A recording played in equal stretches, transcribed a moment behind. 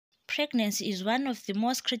Pregnancy is one of the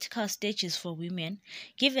most critical stages for women,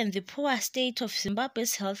 given the poor state of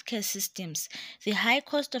Zimbabwe's healthcare systems, the high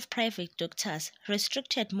cost of private doctors,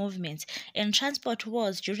 restricted movements, and transport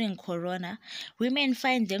wars during Corona. Women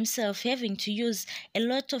find themselves having to use a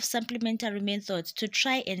lot of supplementary methods to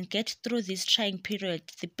try and get through this trying period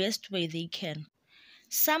the best way they can.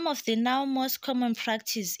 Some of the now most common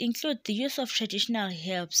practices include the use of traditional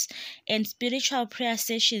herbs and spiritual prayer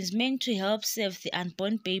sessions meant to help save the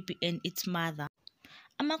unborn baby and its mother.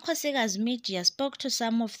 Amakhosikazi media spoke to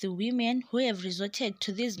some of the women who have resorted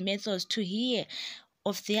to these methods to hear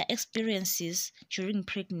of their experiences during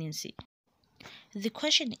pregnancy. The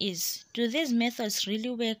question is, do these methods really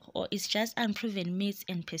work, or is just unproven myths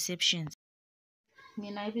and perceptions?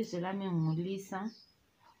 Mina ibizo lami ngulisa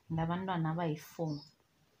ndabantwana abayi-4.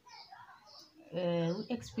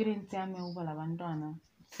 Experience yami ukuba labantwana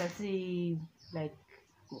sasi like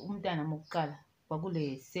umntana mokuqala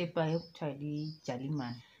kwakule sepa ekuthiwa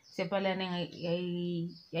lijalimane. Sepa lana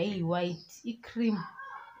yayi-white, i-cream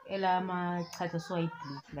elamachatha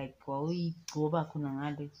so-blue, like wawuyigcoba khona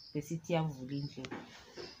ngale besithi yavula indlela.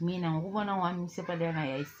 Mina ngokubona kwami isepa lana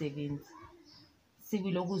yayisebenza.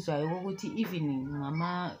 Sibili okuzwayo ukuthi even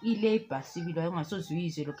i-labor sibili wayengasoze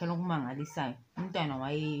uyizwe lokhana okumangalisayo. Umntwana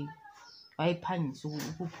wayephangisa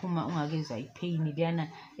ukuphuma ungakezwa ipain liyana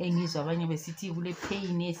engizwa abanye besithi kule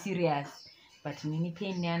pain e-serious, but mina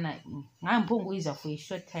ipain yana ngamphongo uyizwa for a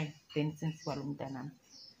short time then sensiba lo mntanami.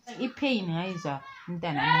 I-pain ngayizwa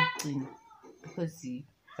umntanami ogcina because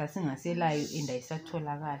sasingaselayo and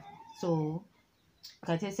ayisatholakala. So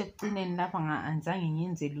khathesi sekucineni lapha anzange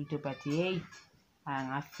ngenze lutho, but hey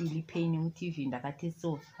ngafeel ipain ukuthi even ndakhathesi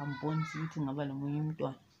so angibonisi ukuthi ngaba lomunye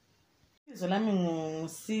umntwana. Ibizo lami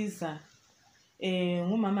ngusiza.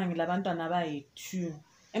 Ngumama ngilabantwana abayi-2.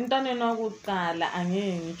 Emntwaneni wokuqala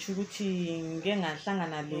angeke ngitsho ukuthi ngike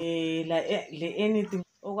ngahlangana le anything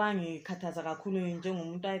okwangikhathaza kakhulu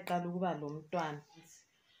njengomuntu ayeqala ukuba lo mntwana.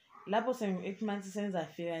 Lapho sengu-8 months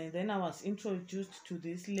senzafika, and then I was introduced to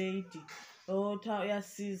this lady otha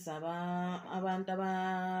uyasiza abantu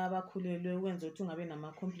abakhulelwe ukwenza ukuthi ungabe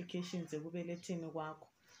nama-complications ekubeletheni kwakho.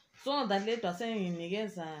 So that lady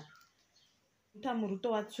wasenginikeza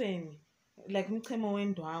uthamuruto wathweni like umchemo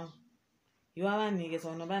wendwangu. Yiwo abanikeza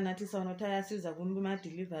wona banathi sona ukuthi ayasiza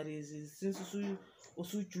kuma-deliveries since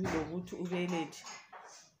usujule ukuthi ubelethe.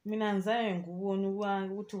 Mina ngizange ngikubona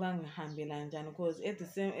ukuthi ukangihambela njani because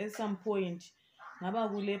at some point ngaba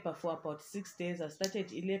ku-labor for about 6 days. I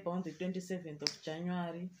started i-labor on the 27th of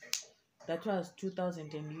January. That was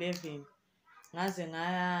 2011. Ngaze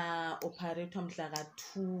ngaya-operathwa mhla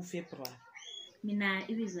ka-2 February. Mina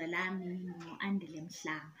ibizo lami ngu-Andile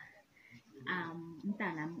Mhlanga.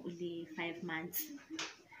 Umntanami uli-5 months.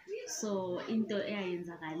 So into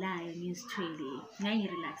eyayenzakalayo ngizithwele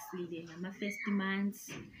ngangirelaxile ngama-first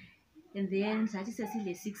months, and then sathi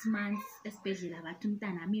sesile 6 months esibhedlela bathi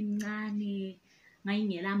umntanami mncane,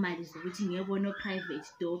 ngayingela mali zokuthi ngiyobona o-private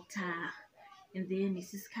doctor, and then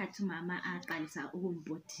isikhathi umama aqalisa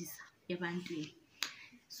ukungibhodisa ebantwini.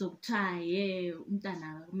 So kuthiwa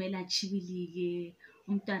umntwana kumele achibilike,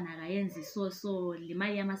 umntwana akayenzi so le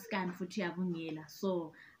mali yamasikani futhi uyabungela.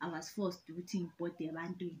 So I was forced ukuthi ngibhode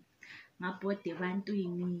ebantwini. Ngabhoda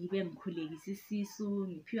ebantwini bengikhulekisa isisu,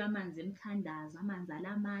 ngiphiwe amanzi emthandazo, amanzi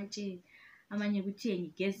alamatshe, amanye kuthiwe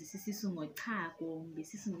ngigezise isisu ngochago,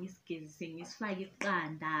 ngesisu ngisigezise ngisifake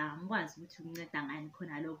iqanda. Ngikwazi ukuthi kunceda ngani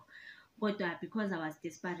khona lokho, kodwa because I was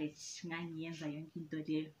desperate ngangiyenza yonke into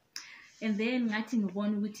leyo. And then ngathi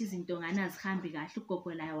ngibona ukuthi izinto ngana zihambi kahle,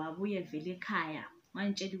 ugogo laye wabuye vele ekhaya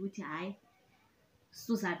wangitshela ukuthi hayi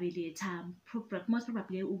suzabeletha, most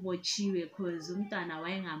probably ubotshiwe because umntwana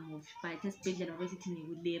wayengamuvi, but esibhedlela besithi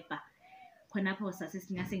ngiku-labor. Khonapho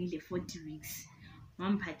sasingase ngile 40 weeks.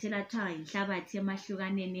 Wamphathela kuthiwa inhlabathi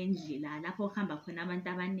emahlukaneni endlela lapho kuhamba khona abantu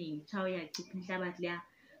abaningi. Kuthiwa uyachupha inhlabathi leya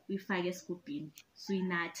uyifake esigubhini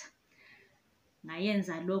suyinatha.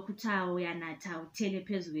 Ngayenza lokhu, kuthiwa uyanatha uthele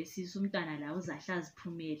phezu kwesisu, umntwana la uzahla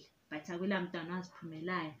aziphumele, but akula mntwana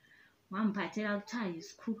waziphumelayo. Wamphathela kuthiwa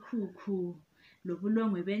yisikhukhu,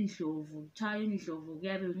 lobulongwe bendlovu. Kuthiwa indlovu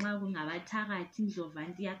kuyabe nxa kungabathakathi indlovu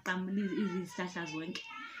anti iyaqamula izihlahla zonke,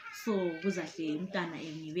 so kuzahle umntwana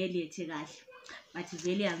engibelethe kahle. But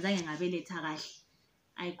vele angizange ngabeletha kahle.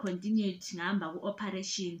 I continued ngahamba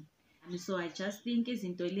ku-operation. So I just think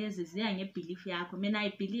izinto lezi ziya ngebelief yakho. Mina I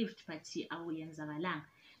believed but awuyenzakalanga.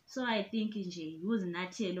 So I think nje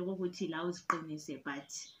uzinathele ukuthi la uziqinise,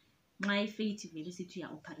 but nxa ifate vele sithi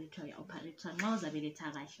uya-operathwa nxa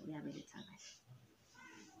uzabeletha kahle uyabeletha kahle.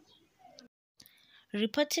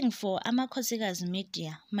 Reporting for Amakhosikazi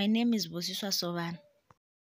Media, my name is Bosiswa Sobana.